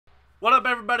What up,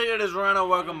 everybody? It is Rhino.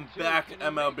 Welcome back to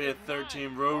MLB at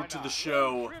 13 Road to the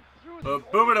Show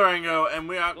of Boomer Durango, and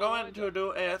we are going to do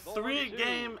a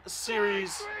 3-game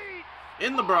series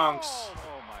in the Bronx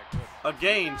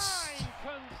against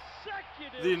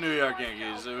the New York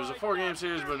Yankees. It was a 4-game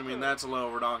series, but I mean that's a little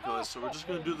ridiculous. So we're just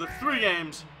going to do the 3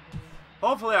 games.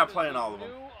 Hopefully, I play in all of them.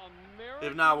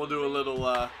 If not, we'll do a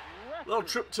little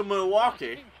trip to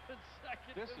Milwaukee.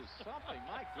 This is something,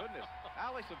 my goodness.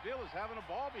 Alex Seville is having a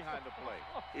ball behind the plate.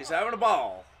 He's having a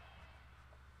ball.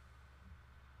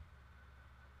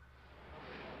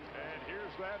 And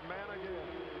here's that man again.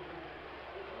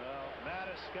 Well,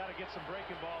 Mattis got to get some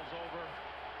breaking balls over,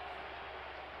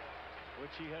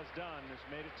 which he has done. It's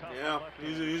made it tough. Yeah,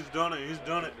 he's done it. He's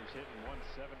done it. He's hitting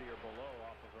 170 or below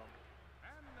off of him.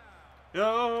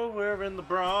 Yo, we're in the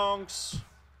Bronx.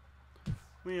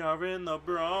 We are in the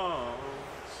Bronx.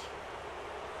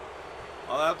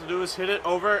 All I have to do is hit it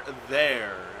over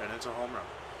there, and it's a home run.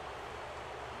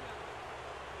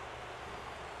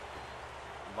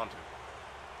 Bunting.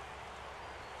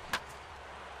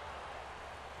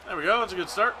 There we go. That's a good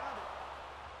start.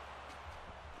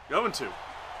 Going 2.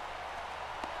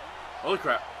 Holy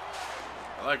crap.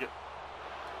 I like it.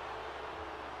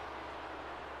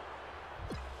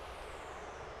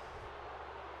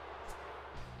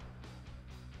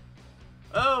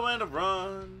 Oh, and a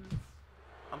run.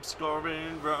 I'm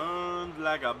scoring runs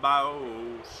like a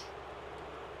boss.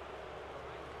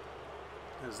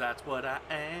 'Cause that's what I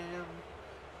am.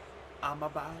 I'm a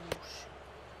boss.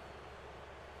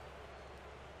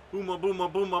 Boomer, boomer,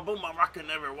 boomer, boomer, rocking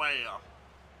everywhere.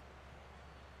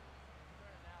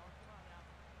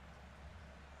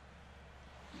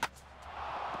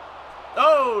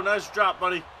 Oh, nice drop,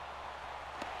 buddy.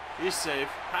 He's safe.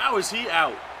 How is he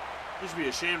out? You should be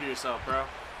ashamed of yourself, bro.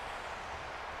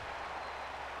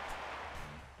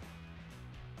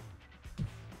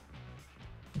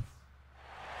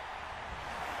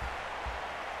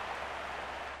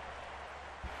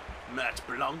 Matt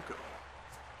Blanco.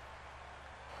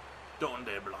 Donde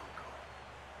Blanco.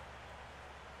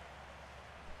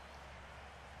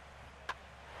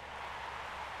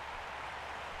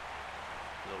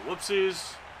 Little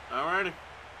whoopsies. Alrighty.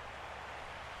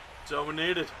 It's all we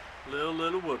needed.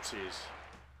 Little whoopsies.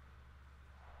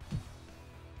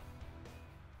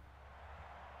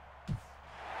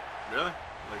 Really?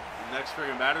 Like the next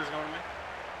friggin' batter's going to me?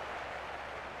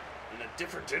 In a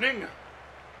different inning?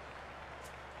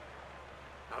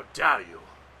 How dare you?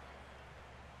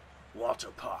 Walter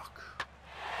Park.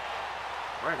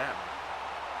 Right at me.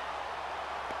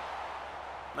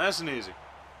 Nice and easy.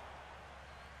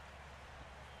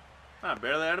 I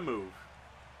barely had to move.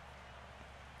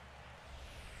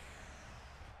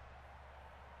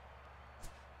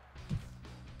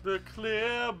 The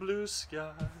clear blue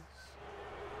skies.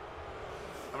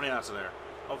 How many outs are there?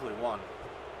 Hopefully 1.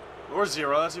 Or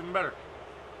 0, that's even better.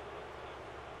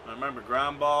 Now remember,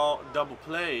 ground ball double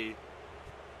play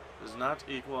does not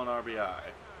equal an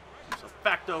RBI. So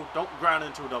facto, don't ground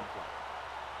into a double play.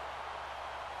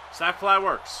 Sack fly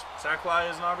works. Sack fly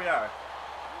is an RBI.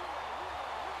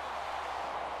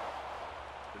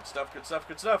 Good stuff, good stuff,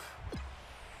 good stuff.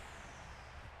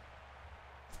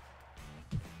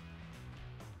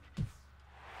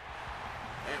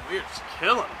 Man, we're just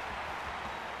killing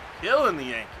the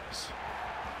Yankees.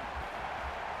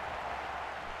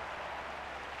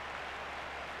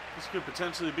 This could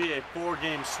potentially be a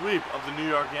 4-game sweep of the New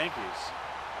York Yankees,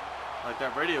 like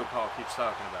that radio call keeps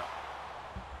talking about.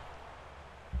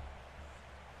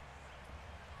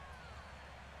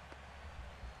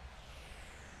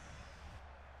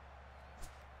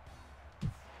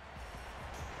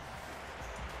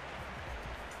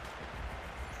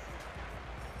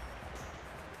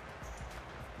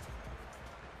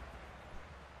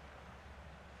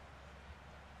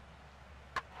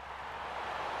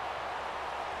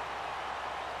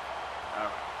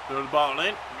 Throw the ball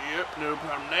in. Yep, no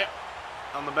problem there.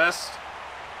 I'm the best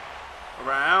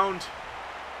around.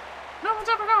 No one's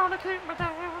ever gonna keep me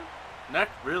down. Neck?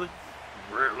 Really?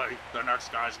 Really? The next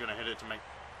guy's gonna hit it to me.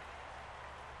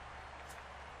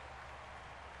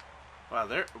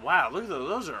 Wow, look at those.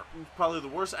 Those are probably the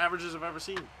worst averages I've ever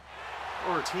seen.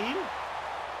 Or a team?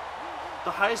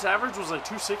 The highest average was like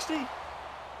 260?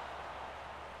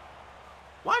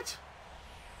 What?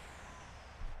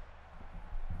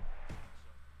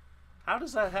 How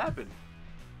does that happen?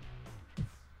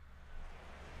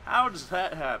 How does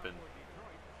that happen?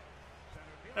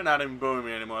 They're not even booing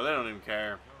me anymore. They don't even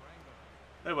care.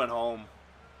 They went home.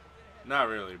 Not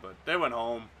really, but they went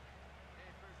home.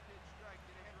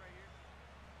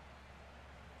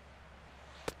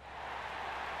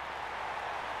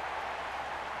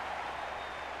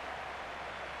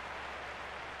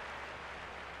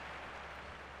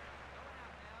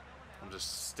 I'm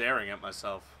just staring at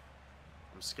myself.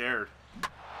 I'm scared.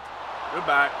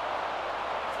 Goodbye.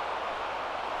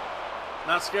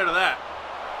 Not scared of that.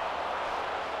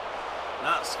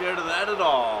 Not scared of that at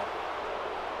all.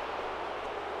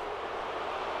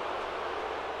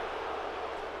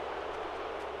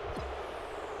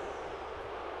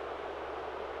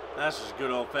 That's just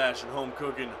good old-fashioned home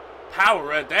cooking power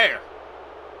right there.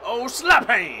 Oh, slap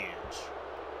hands.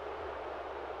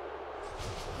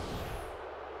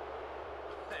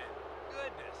 Thank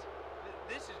goodness.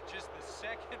 This is just the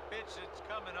second pitch that's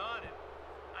coming on, and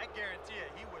I guarantee you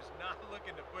he was not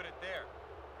looking to put it there.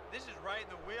 This is right in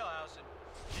the wheelhouse, and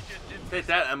he just didn't. Take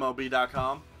that,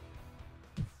 MLB.com.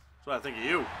 That's what I think of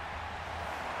you.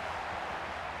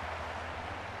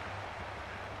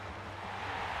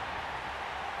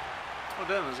 Oh,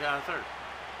 damn, there's a guy on third.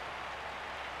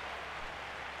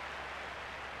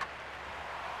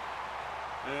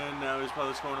 And now he's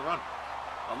probably scoring a run.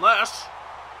 Unless...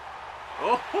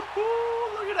 Oh,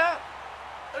 look at that.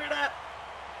 Look at that.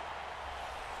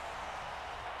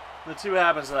 Let's see what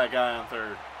happens to that guy on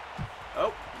third.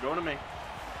 Oh, going to me.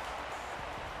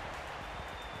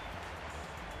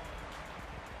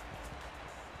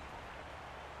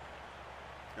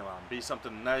 Come on, be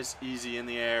something nice, easy in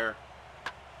the air.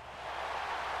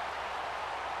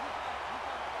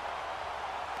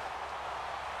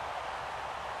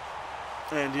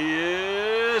 And he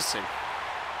is safe.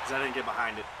 Because I didn't get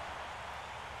behind it.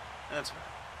 That's right.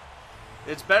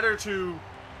 It's better to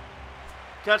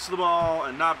catch the ball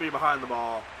and not be behind the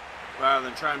ball rather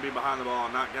than try and be behind the ball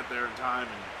and not get there in time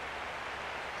and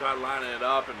try lining it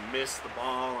up and miss the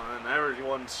ball and then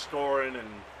everyone's scoring and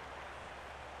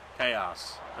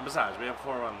chaos. And besides, we have a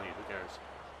 4-run lead. Who cares?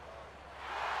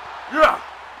 Yeah!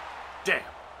 Damn.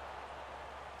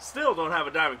 Still don't have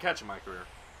a diamond catch in my career.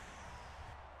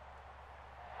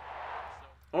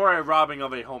 Or a robbing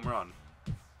of a home run.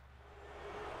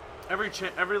 Every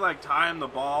like time the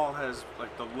ball has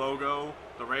like the logo,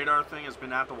 the radar thing has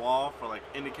been at the wall for like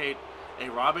indicate a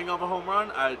robbing of a home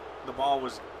run, the ball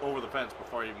was over the fence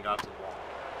before I even got to the wall.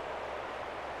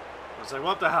 I was like,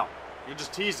 what the hell? You're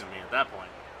just teasing me at that point.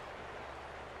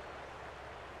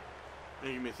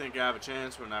 Making me think I have a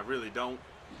chance when I really don't.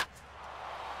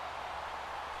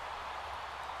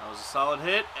 That was a solid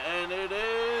hit, and it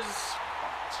is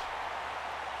caught.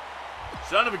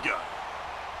 Son of a gun.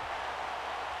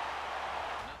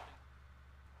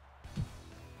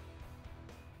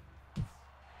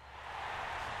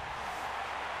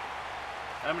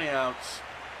 How many outs?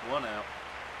 1 out.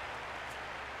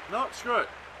 No, screw it.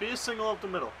 Be a single up the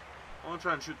middle. I want to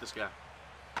try and shoot this guy.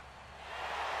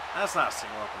 That's not a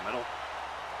single up the middle.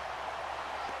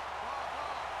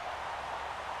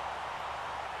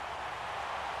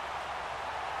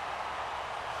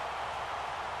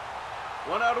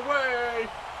 One out away.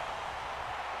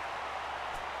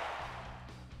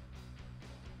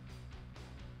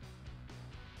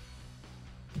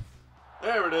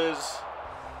 There it is.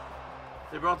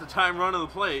 They brought the time run to the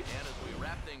plate. And as we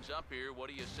wrap things up here, what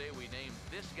do you say we name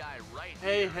this guy right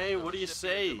Hey, here? hey, what do you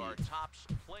say? Our top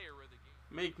player of the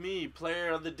game. Make me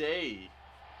player of the day.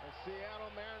 The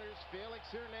Seattle Mariners, Felix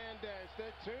Hernandez,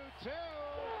 the 2-2.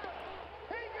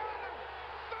 He got him!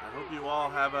 I hope you all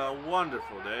have a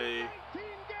wonderful day. 19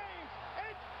 games.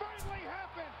 It finally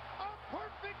happened. A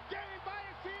perfect game by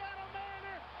a Seattle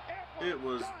Mariner. It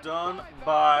was done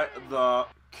by the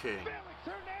king. Felix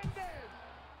Hernandez.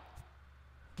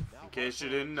 In case you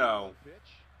didn't know,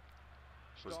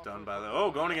 it was done by the... Oh,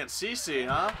 going against CC,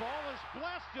 huh?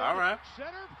 All right.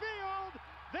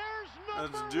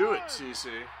 Let's do it, CC.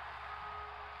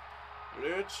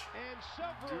 Bitch. And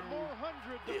several more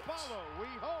hundred to follow, we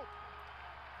hope.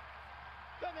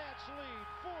 The Nats lead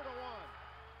 4-1.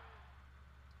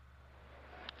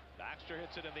 Baxter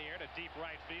hits it in the air to deep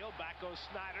right field. Back goes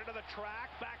Snyder to the track.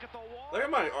 Back at the wall. Look at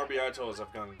my RBI totals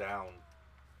have gone down.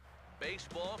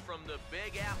 Baseball from the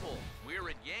Big Apple. We're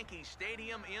at Yankee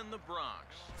Stadium in the Bronx.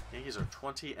 Yankees are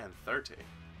 20 and 30.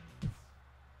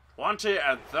 20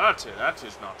 and 30. That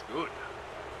is not good.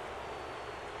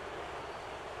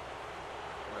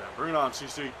 Yeah, bring it on,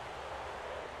 CC.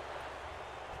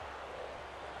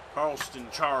 Carlston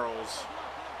Charles.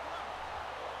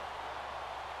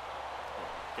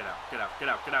 Get out, get out, get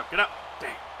out, get out, get out.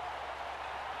 Dang.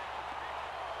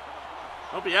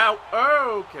 Don't be out.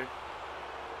 Oh, okay.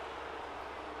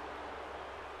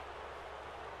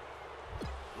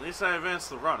 At least I advanced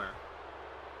the runner.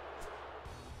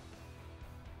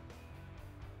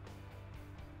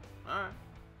 Alright.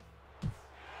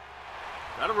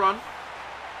 Gotta run.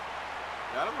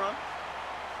 Gotta run.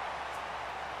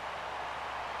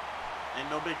 Ain't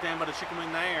no big thing but a chicken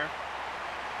wing there.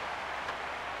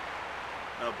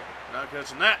 Oh boy, not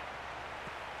catching that.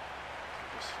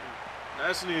 Just,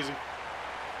 nice and easy.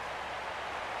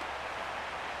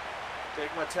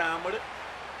 Take my time with it.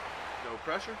 No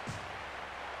pressure.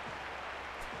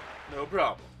 No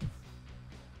problem.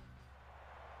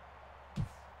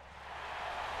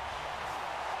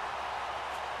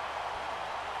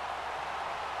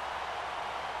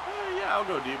 Yeah, I'll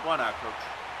go deep. Why not, coach?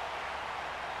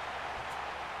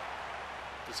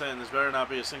 Just saying, this better not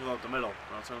be a single up the middle,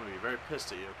 or else I'm going to be very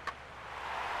pissed at you.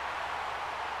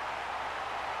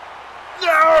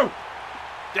 No!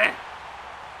 Damn!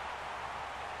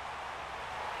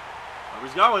 Where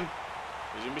he's going.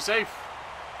 He's going to be safe.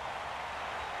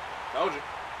 Told you.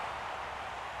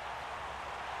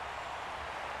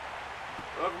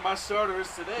 Whoever my starter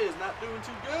is today is not doing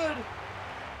too good.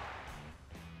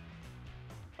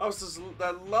 Oh, it's this,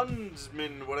 that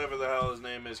Lundsman, whatever the hell his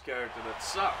name is, character that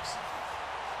sucks.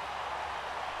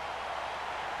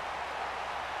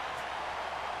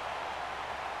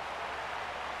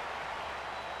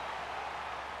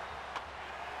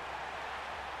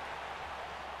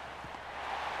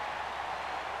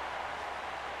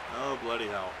 Oh, bloody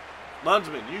hell.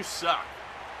 Lundsman, you suck.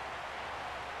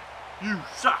 You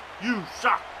suck. You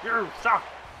suck. You suck.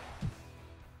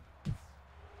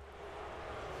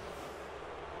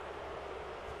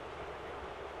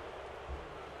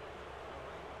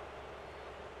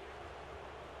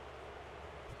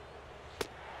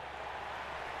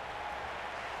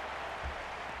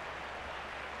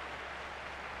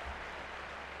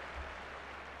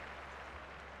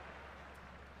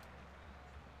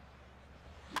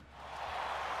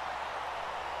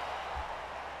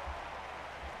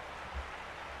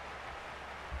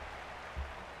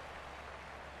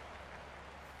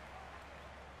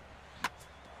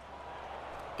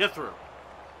 Get through.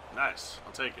 Nice.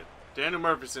 I'll take it. Daniel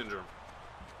Murphy syndrome.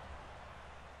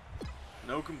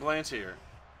 No complaints here.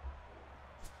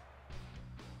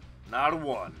 Not a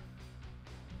one.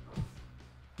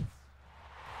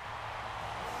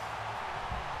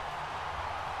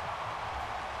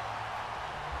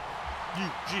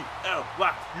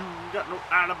 U-G-L-Y. You got no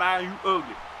alibi. You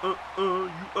ugly. You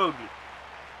ugly.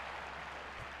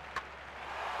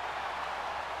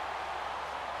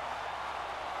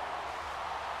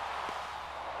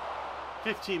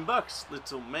 $15,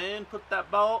 little man. Put that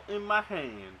ball in my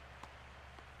hand.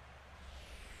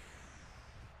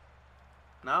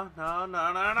 No, no,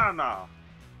 no, no, no, no.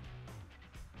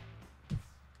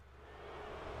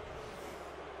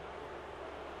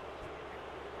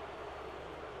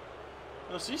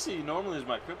 No, CC normally is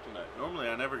my kryptonite. Normally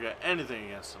I never get anything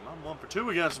against him. I'm 1 for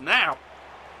 2 against him now.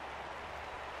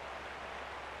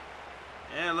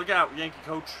 Yeah, look out, Yankee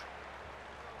coach.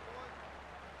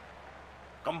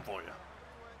 Coming for you.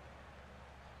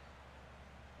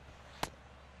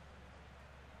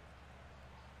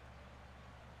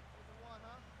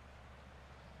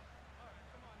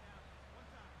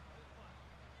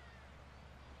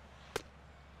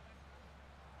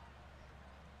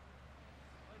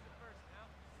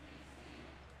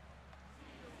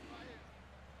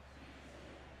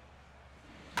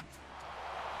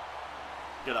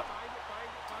 Get up.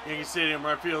 Yankee Stadium,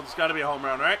 right field. It's got to be a home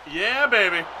run, right? Yeah,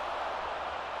 baby.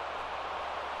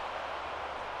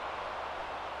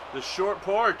 The short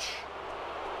porch.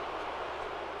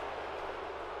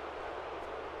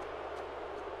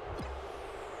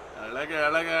 I like it, I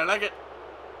like it, I like it.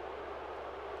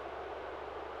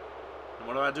 And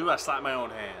what do? I slap my own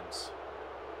hands.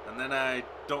 And then I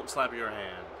don't slap your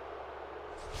hand.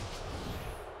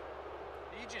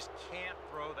 You just can't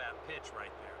throw that pitch right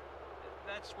there.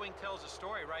 That swing tells a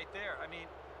story right there. I mean,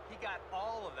 he got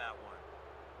all of that one.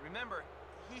 Remember,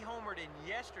 he homered in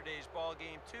yesterday's ball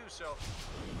game too, so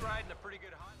he's riding a pretty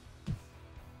good hot.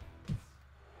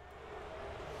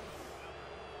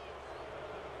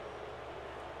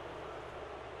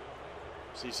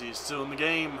 CC is still in the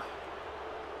game.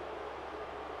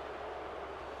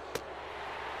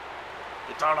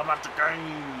 It's all about the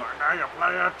game. Now you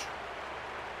play it.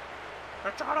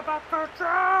 It's all about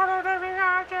control and everything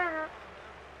I do.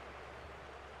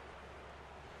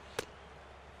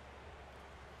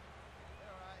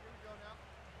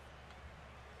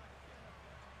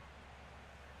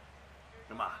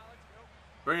 Come on.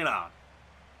 Bring it on.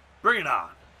 Bring it on.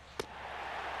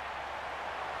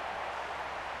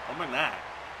 Don't bring that.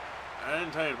 I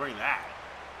didn't tell you to bring that.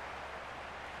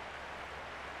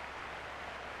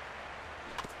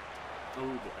 Oh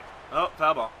boy. Oh,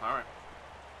 foul ball. All right.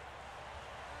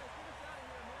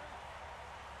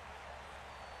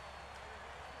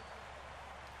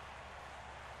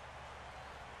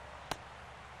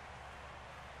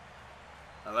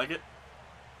 I like it.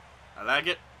 I like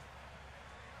it.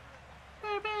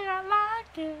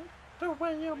 it. The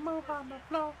way you move on the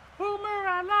floor. Boomer,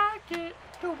 I like it.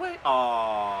 The way... Oh,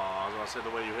 I was going to say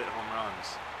the way you hit home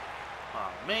runs.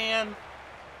 Oh, man.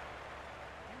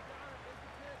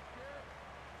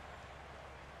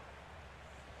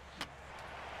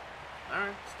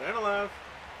 Alright, staying alive.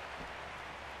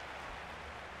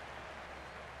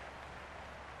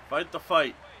 Fight the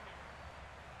fight.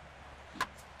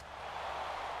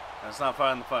 That's not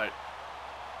fighting the fight.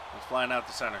 It's flying out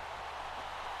the center.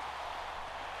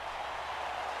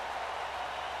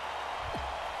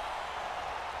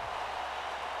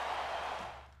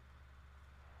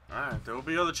 Alright, there will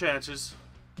be other chances.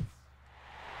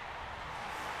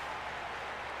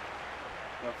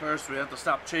 But first, we have to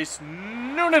stop Chase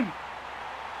Noonan!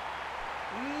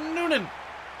 Noonan!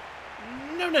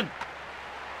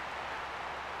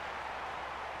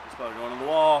 He's probably going on the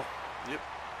wall. Yep.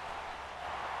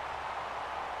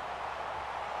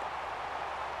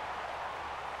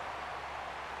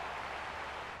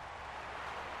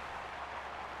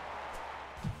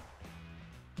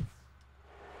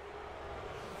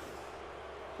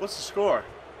 What's the score?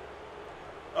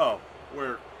 Oh,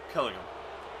 we're killing him.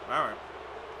 Alright.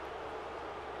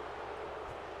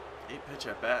 8-pitch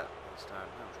at bat this time.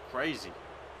 That was crazy.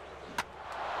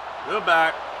 Good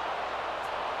back.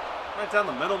 Right down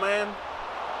the middle, man.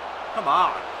 Come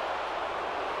on.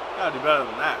 Gotta do better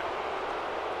than that.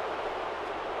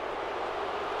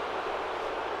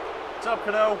 What's up,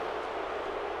 Cano?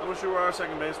 I wish you were our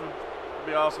second baseman. It'd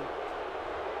be awesome.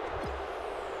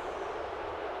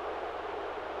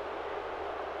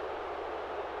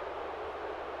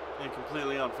 And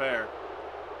completely unfair.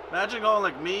 Imagine going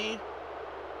like me.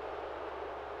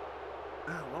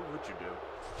 What would you do?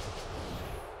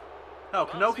 Hell,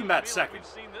 Cano can bat second.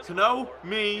 Cano,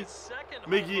 me,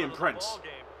 Miggy, and Prince.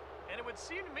 And it would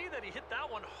seem to me that he hit that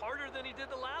one harder than he did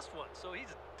the last one, so he's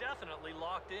definitely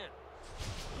locked in.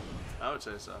 I would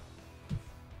say so.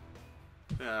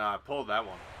 Yeah, I pulled that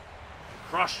one.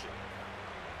 Crushed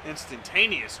it.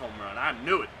 Instantaneous home run. I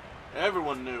knew it.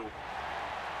 Everyone knew.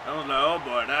 I was like, oh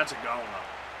boy, that's a goner.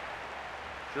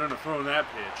 Shouldn't have thrown that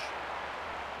pitch.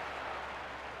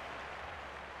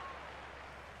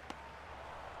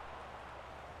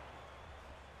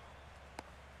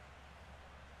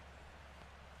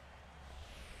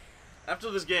 After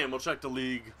this game, we'll check the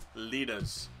league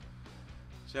leaders.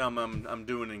 See how I'm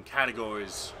doing in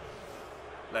categories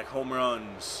like home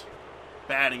runs,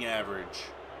 batting average,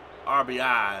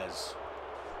 RBIs.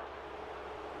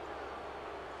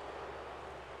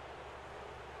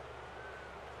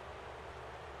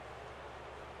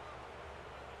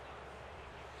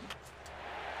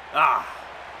 Ah.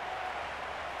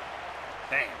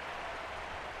 Damn.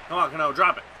 Come on, Cano,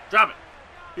 drop it. Drop it.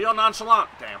 Be all nonchalant.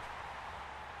 Damn.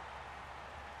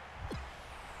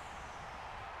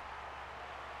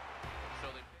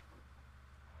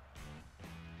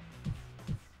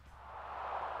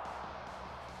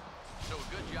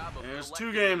 There's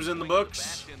 2 games in the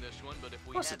books.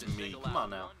 Of course it's me. Come on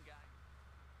now.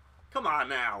 Come on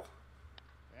now.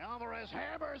 Alvarez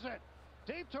hammers it.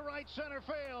 Deep to right center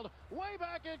field. Way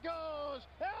back it goes.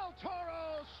 El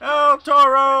Toro. El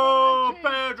Toro.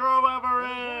 Pedro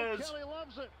Alvarez. Kelly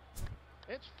loves it.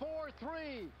 It's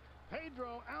 4-3.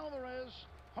 Pedro Alvarez.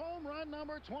 Home run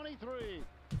number 23.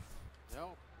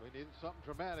 No, we needed something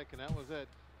dramatic, and that was it.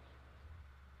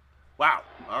 Wow.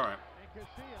 All right.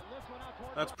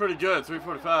 That's pretty good.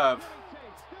 345.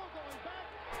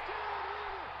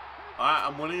 Alright,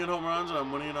 I'm winning in home runs and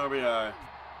I'm winning in RBI.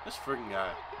 This freaking guy.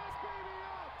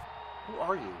 Who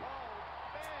are you?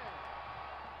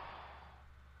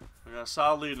 We got a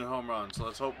solid lead in home runs, so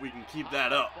let's hope we can keep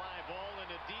that up.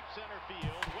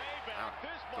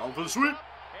 Going for the sweep.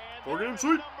 4-game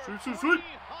sweep. Sweep.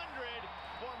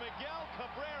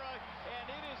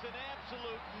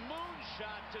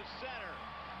 To center.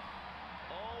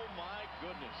 Oh my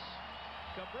goodness.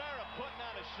 Cabrera putting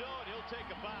on a show and he'll take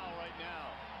a bow right now.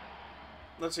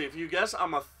 Let's see, if you guess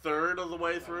I'm a third of the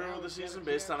way through the season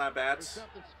based on at bats.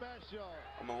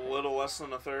 I'm a little less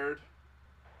than a third.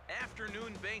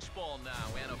 Afternoon baseball now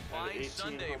and a fine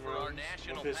Sunday for our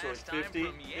national like pastime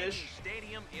from Yankee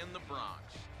Stadium in the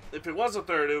Bronx. If it was a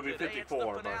third, it would be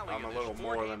 54, but I'm a little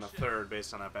more than a third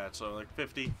based on at bats, so like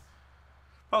 50.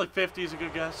 Probably 50 is a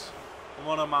good guess. The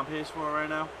one I'm on pace for right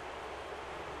now,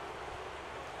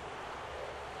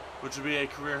 which would be a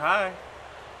career high.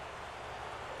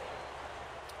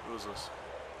 Who is this?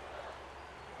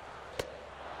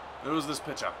 Who is this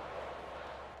pitcher?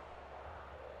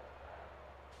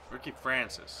 Ricky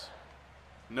Francis.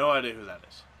 No idea who that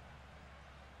is.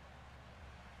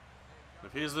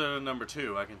 If he's the number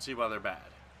 2, I can see why they're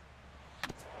bad.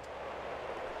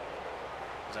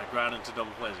 as I grind into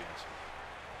double plays against him.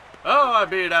 Oh, I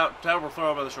beat it out. Terrible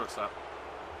throw by the shortstop.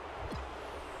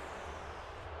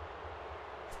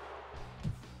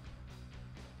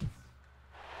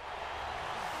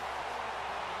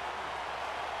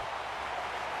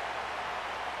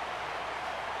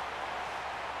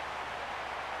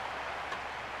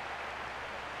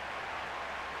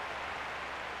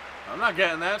 I'm not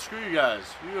getting that. Screw you guys.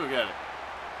 You go get it.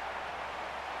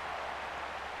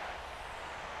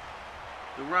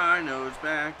 The Rhino's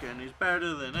back and he's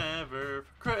better than ever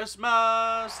for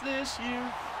Christmas this year.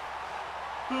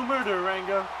 Boomer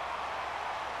Durango.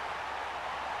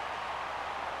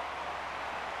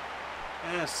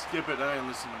 Eh, skip it. I ain't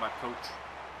listening to my coach.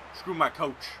 Screw my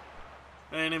coach.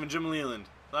 It ain't even Jim Leland.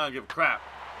 I don't give a crap.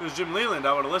 If it was Jim Leland,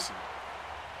 I would have listened.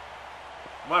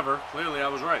 However, clearly I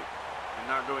was right. And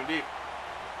not going deep.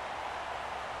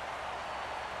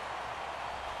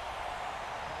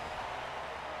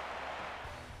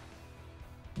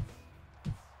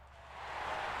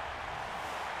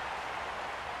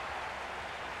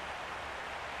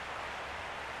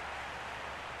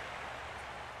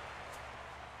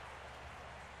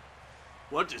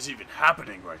 What is even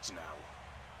happening right now?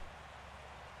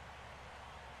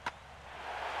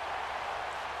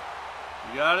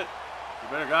 You got it? You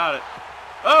better got it.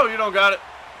 Oh, you don't got it.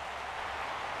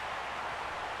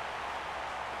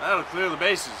 That'll clear the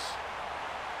bases.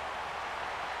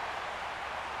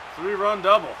 3-run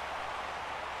double.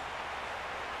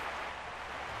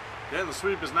 Getting the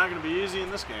sweep is not going to be easy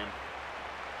in this game.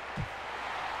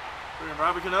 Freaking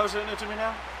Robbie Cano's hitting it to me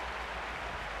now.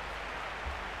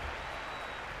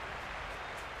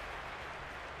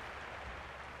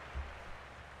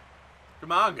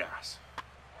 Come on, guys.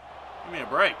 Give me a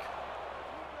break.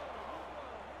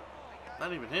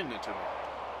 Not even hitting it to me.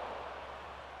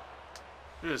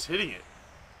 You're just hitting it.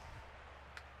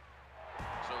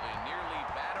 So the nearly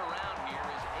bat around here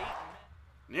is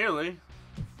 8. Nearly.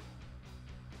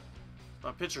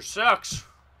 My pitcher sucks.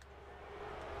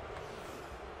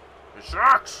 It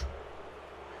sucks.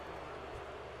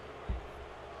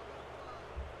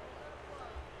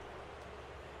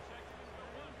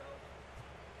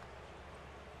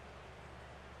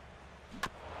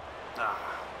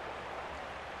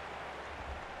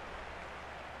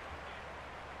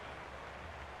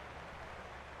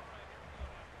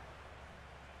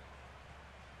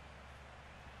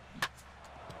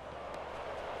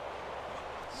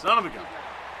 Son of a gun.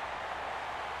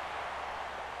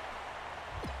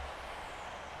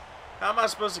 How am I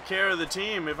supposed to carry the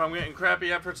team if I'm getting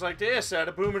crappy efforts like this out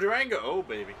of Boomer Durango? Oh,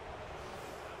 baby.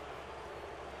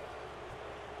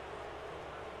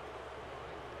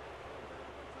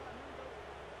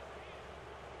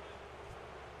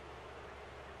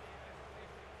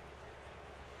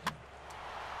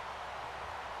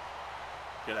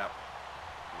 Get out.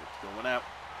 It's going out.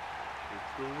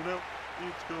 It's going out.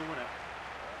 It's going out.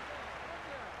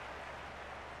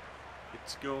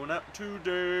 It's going up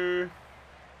today.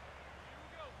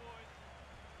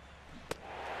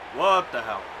 What the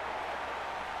hell?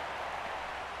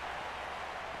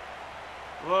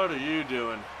 What are you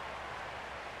doing?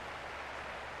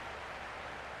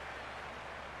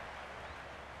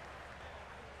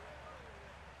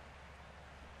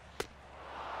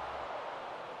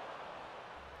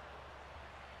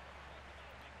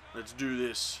 Let's do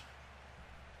this.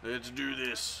 Let's do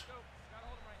this.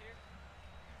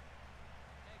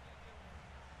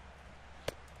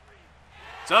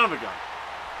 Son of a gun.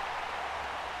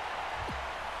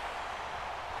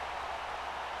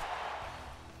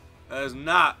 That is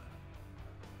not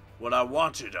what I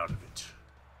wanted out of it.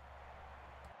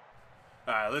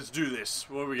 Alright, let's do this.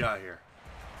 What do we got here?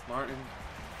 Martin.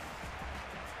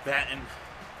 Batting.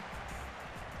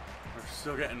 We're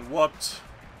still getting whooped.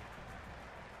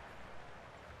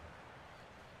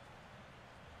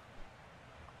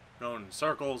 Going in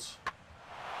circles.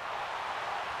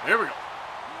 Here we go.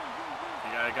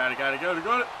 Gotta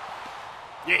go.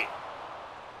 Yeah.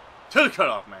 To the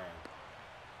cutoff, man.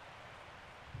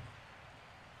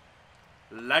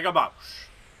 Like a Bosch.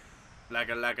 Like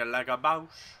a Bosch.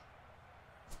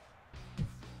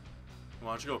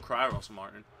 Why don't you go cry, Russell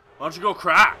Martin? Why don't you go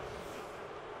cry?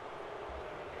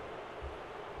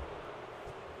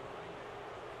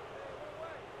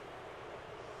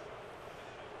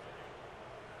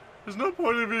 There's no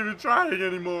point of even trying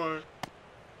anymore.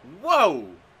 Whoa!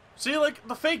 See, like,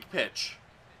 the fake pitch.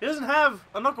 He doesn't have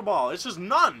a knuckleball. It's just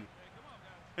none.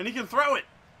 And he can throw it.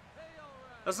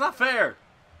 That's not fair.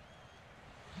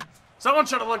 Someone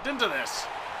should have looked into this.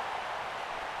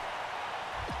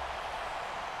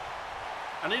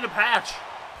 I need a patch.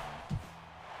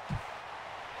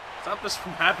 Stop this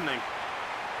from happening.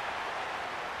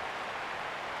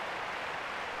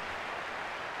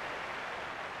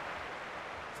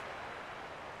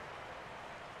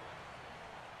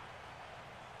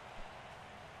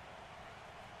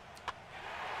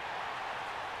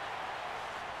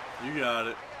 You got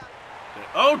it.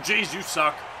 Oh, jeez, you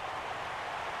suck.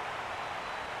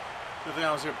 Good thing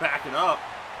I was here backing up.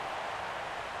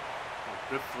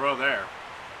 Good throw there.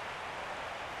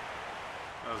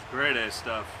 That was grade A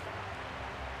stuff.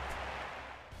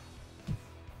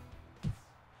 You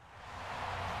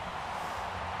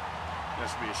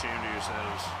guys should be ashamed of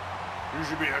yourselves. You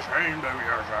should be ashamed of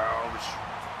yourselves.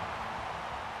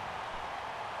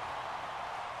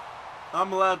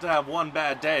 I'm allowed to have one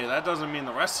bad day. That doesn't mean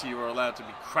the rest of you are allowed to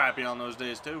be crappy on those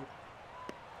days too.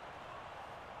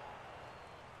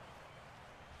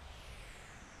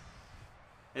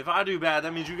 If I do bad,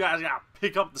 that means you guys gotta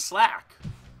pick up the slack.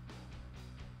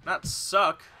 Not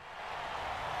suck.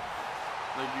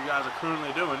 Like you guys are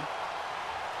currently doing.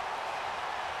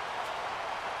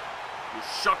 You're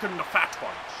shucking the fat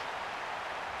ones.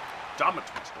 Damn it,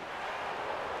 mister.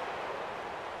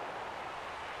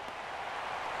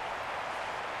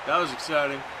 That was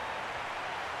exciting.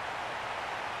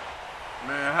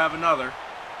 May I have another?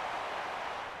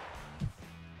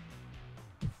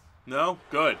 No?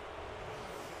 Good.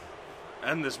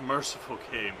 End this merciful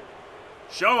game.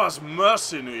 Show us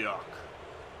mercy, New York.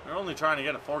 They're only trying to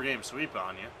get a 4-game sweep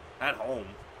on you. At home.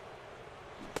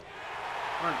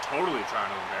 We're totally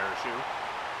trying to embarrass you.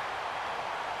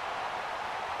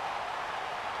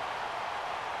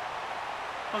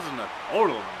 Wasn't a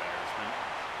total embarrassment.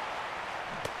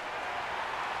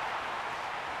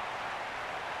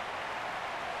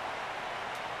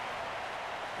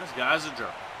 This guy's a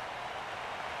jerk.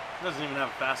 He doesn't even have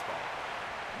a fastball.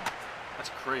 That's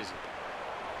crazy.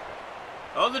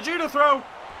 Oh, the Jeter throw!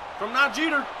 From not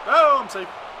Jeter. Oh, I'm safe.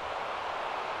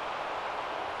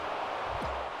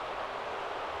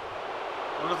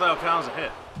 What if that counts as a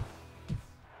hit?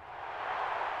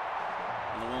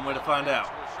 Only one way to find out.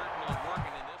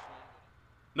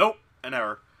 Nope, an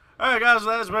error. Alright guys,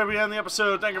 that is where we end the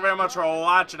episode. Thank you very much for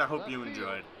watching. I hope you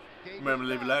enjoyed. Remember to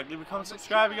leave a like, leave a comment,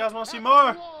 subscribe if you guys want to see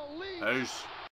more. Peace.